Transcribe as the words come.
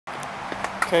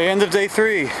Okay, end of day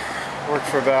 3. Worked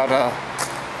for about, I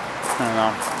don't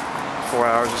know, 4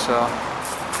 hours or so.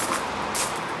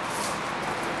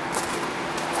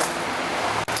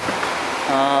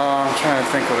 I'm trying to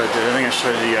think what I did. I think I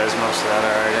showed you guys most of that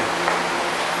already.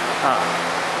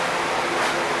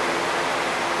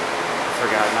 I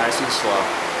forgot, nice and slow.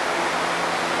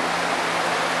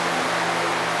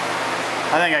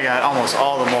 I think I got almost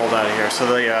all the mold out of here, so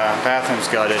the bathroom's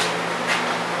gutted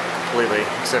completely,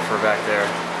 except for back there.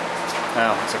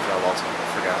 No, except for that wall, I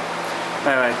forgot.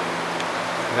 Anyway,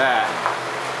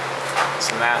 that's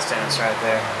the mass damage right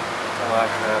there. I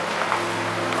like that.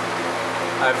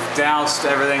 I've doused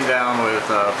everything down with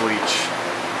bleach.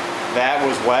 That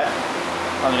was wet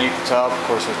underneath the tub. Of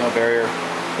course, there's no barrier,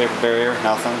 vapor barrier,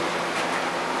 nothing.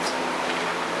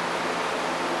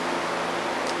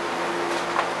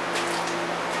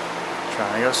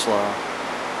 Trying to go slow.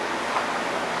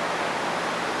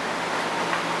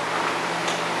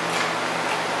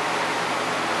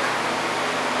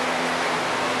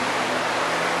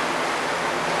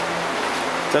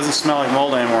 Doesn't smell like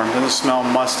mold anymore. It doesn't smell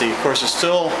musty. Of course, there's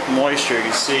still moisture. You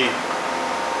can see.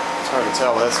 It's hard to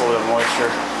tell, but that's a little bit of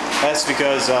moisture. That's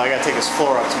because I got to take this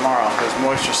floor up tomorrow. There's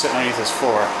moisture sitting underneath this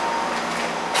floor.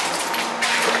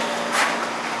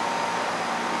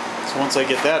 So once I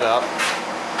get that up,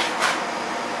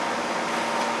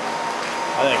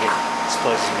 I think this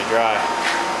place is gonna be dry.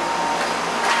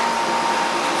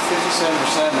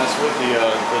 57%. That's with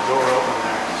the door open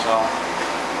there. So.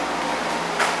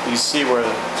 You see where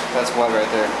that's wet right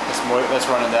there. That's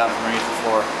running down from underneath the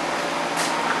floor.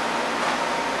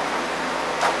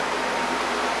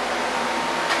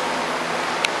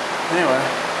 Anyway,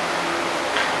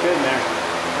 good in there.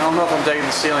 I don't know if I'm taking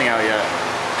the ceiling out yet.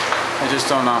 I just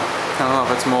don't know. I don't know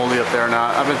if it's moldy up there or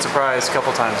not. I've been surprised a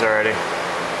couple times already.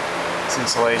 It's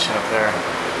insulation up there.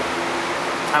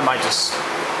 I might just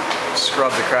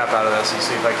scrub the crap out of this and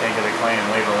see if I can't get it clean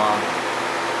and leave it alone.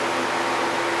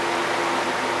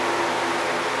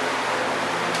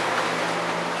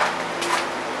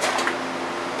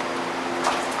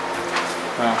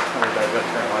 Well, everybody better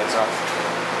turn the lights off.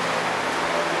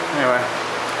 Anyway.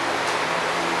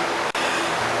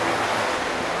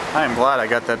 I am glad I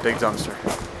got that big dumpster.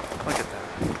 Look at that.